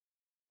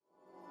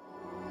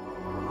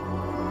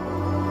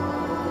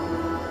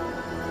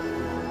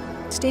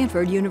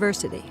Stanford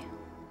University.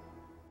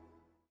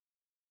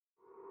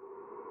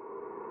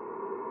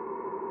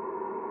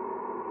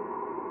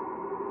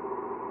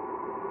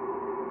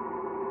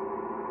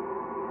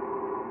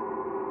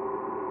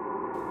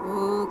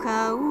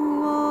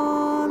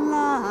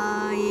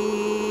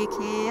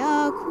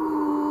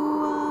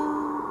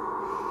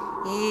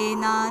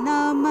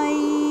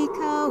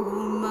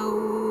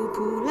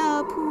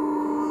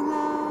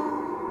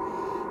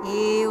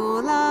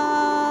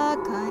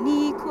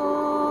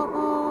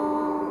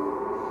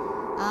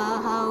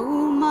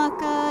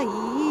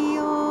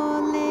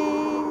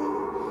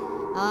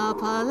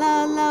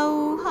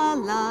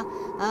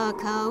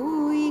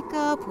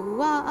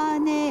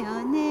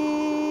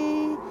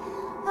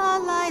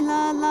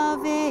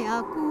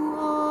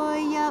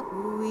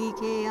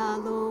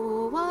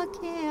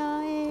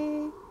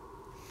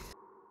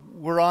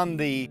 We're on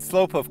the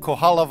slope of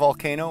Kohala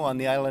volcano on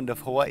the island of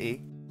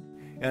Hawaii,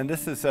 and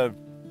this is a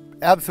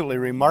absolutely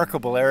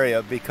remarkable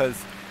area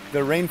because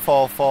the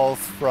rainfall falls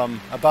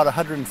from about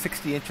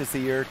 160 inches a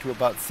year to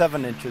about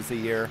 7 inches a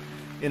year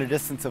in a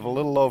distance of a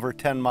little over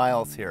 10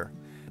 miles here.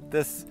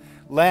 This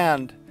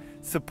land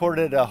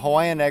supported a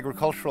Hawaiian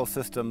agricultural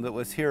system that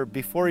was here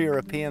before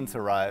Europeans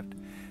arrived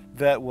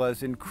that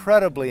was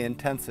incredibly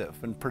intensive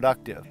and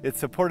productive. It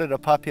supported a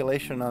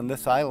population on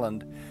this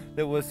island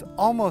that was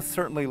almost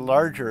certainly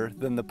larger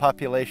than the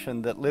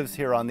population that lives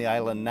here on the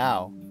island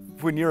now.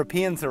 When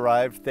Europeans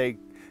arrived, they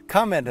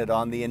commented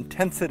on the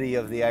intensity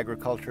of the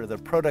agriculture, the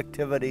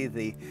productivity,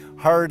 the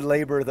hard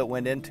labor that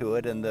went into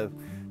it, and the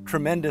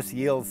tremendous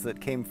yields that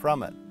came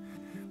from it.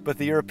 But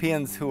the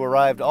Europeans who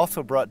arrived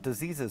also brought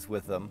diseases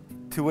with them,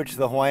 to which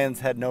the Hawaiians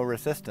had no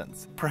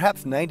resistance.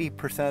 Perhaps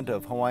 90%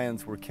 of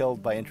Hawaiians were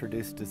killed by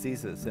introduced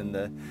diseases in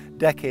the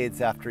decades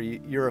after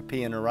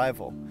European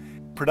arrival.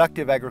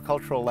 Productive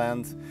agricultural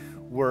lands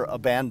were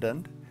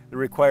abandoned. It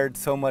required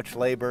so much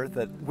labor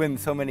that when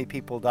so many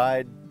people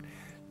died,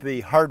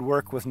 the hard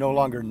work was no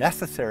longer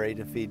necessary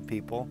to feed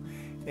people,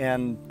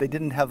 and they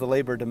didn't have the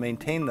labor to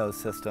maintain those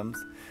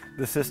systems.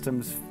 The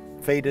systems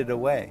faded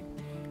away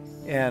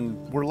and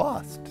were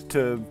lost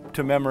to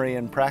memory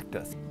and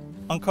practice.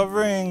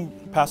 Uncovering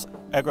past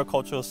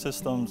agricultural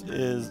systems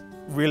is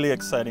really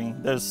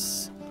exciting.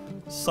 There's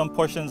some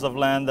portions of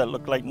land that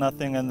look like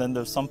nothing, and then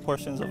there's some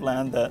portions of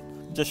land that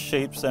just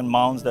shapes and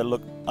mounds that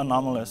look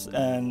anomalous.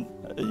 And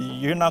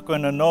you're not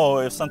going to know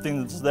if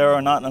something's there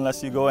or not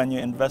unless you go and you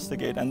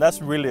investigate, and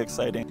that's really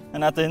exciting.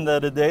 And at the end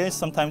of the day,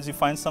 sometimes you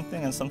find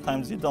something and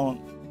sometimes you don't.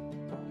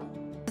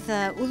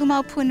 The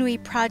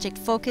Ulumaupunui project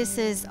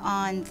focuses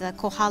on the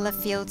Kohala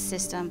field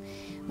system,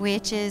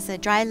 which is a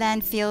dry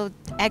land field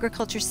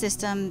agriculture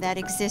system that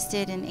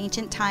existed in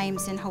ancient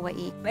times in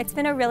Hawaii. It's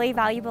been a really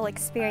valuable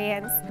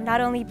experience,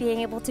 not only being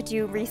able to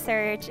do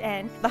research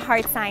and the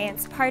hard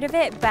science part of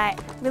it,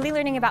 but really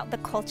learning about the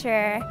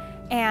culture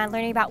and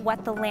learning about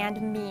what the land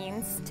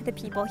means to the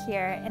people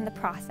here in the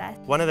process.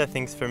 One of the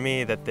things for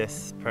me that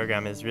this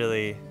program has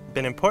really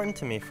been important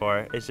to me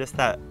for is just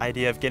that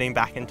idea of getting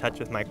back in touch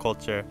with my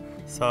culture.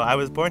 So I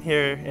was born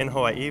here in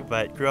Hawaii,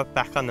 but grew up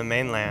back on the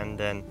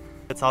mainland, and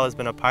it's always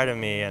been a part of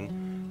me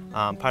and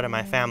part of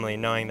my family,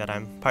 knowing that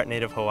I'm part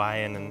Native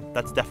Hawaiian, and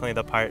that's definitely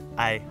the part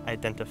I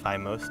identify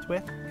most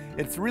with.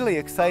 It's really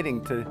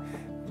exciting to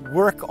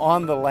work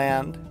on the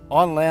land,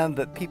 on land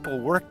that people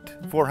worked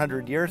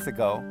 400 years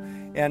ago,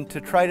 and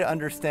to try to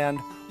understand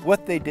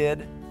what they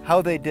did,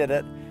 how they did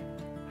it,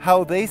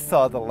 how they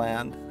saw the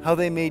land, how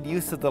they made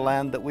use of the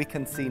land that we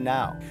can see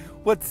now.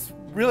 What's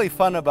really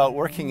fun about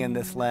working in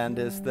this land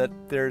is that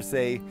there's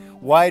a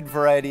wide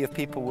variety of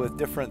people with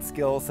different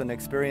skills and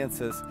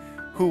experiences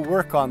who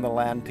work on the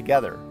land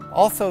together.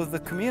 Also, the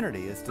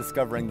community is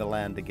discovering the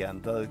land again.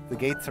 The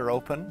gates are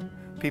open,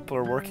 people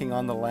are working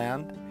on the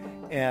land,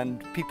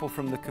 and people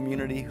from the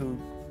community who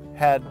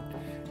had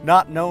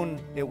not known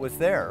it was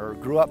there or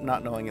grew up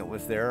not knowing it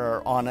was there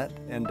are on it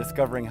and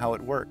discovering how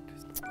it worked.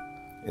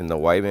 In the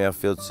Waimea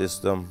field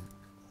system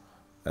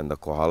and the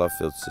Kohala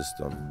field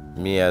system,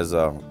 me as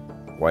a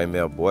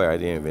Waimea boy, I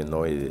didn't even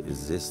know it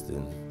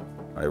existed.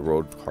 I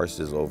rode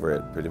horses over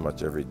it pretty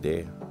much every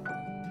day.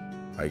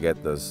 I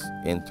get those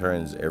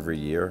interns every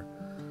year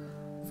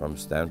from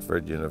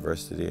Stanford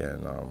University,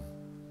 and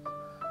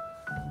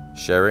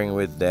sharing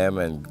with them,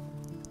 and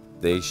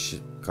they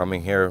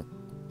coming here,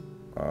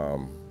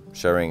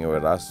 sharing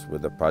with us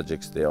with the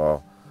projects they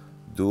all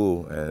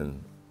do,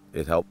 and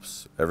it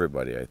helps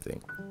everybody, I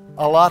think.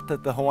 A lot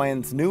that the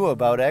Hawaiians knew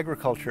about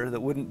agriculture that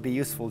wouldn't be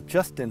useful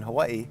just in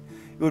Hawaii,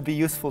 it would be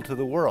useful to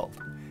the world.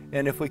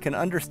 And if we can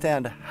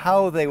understand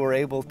how they were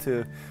able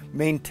to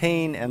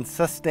maintain and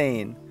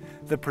sustain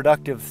the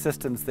productive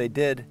systems they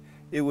did,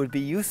 it would be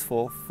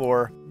useful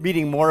for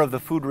meeting more of the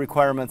food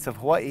requirements of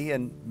Hawaii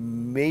and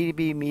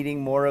maybe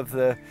meeting more of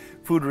the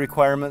food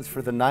requirements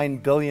for the 9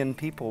 billion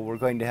people we're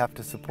going to have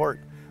to support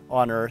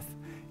on Earth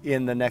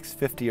in the next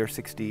 50 or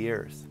 60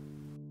 years.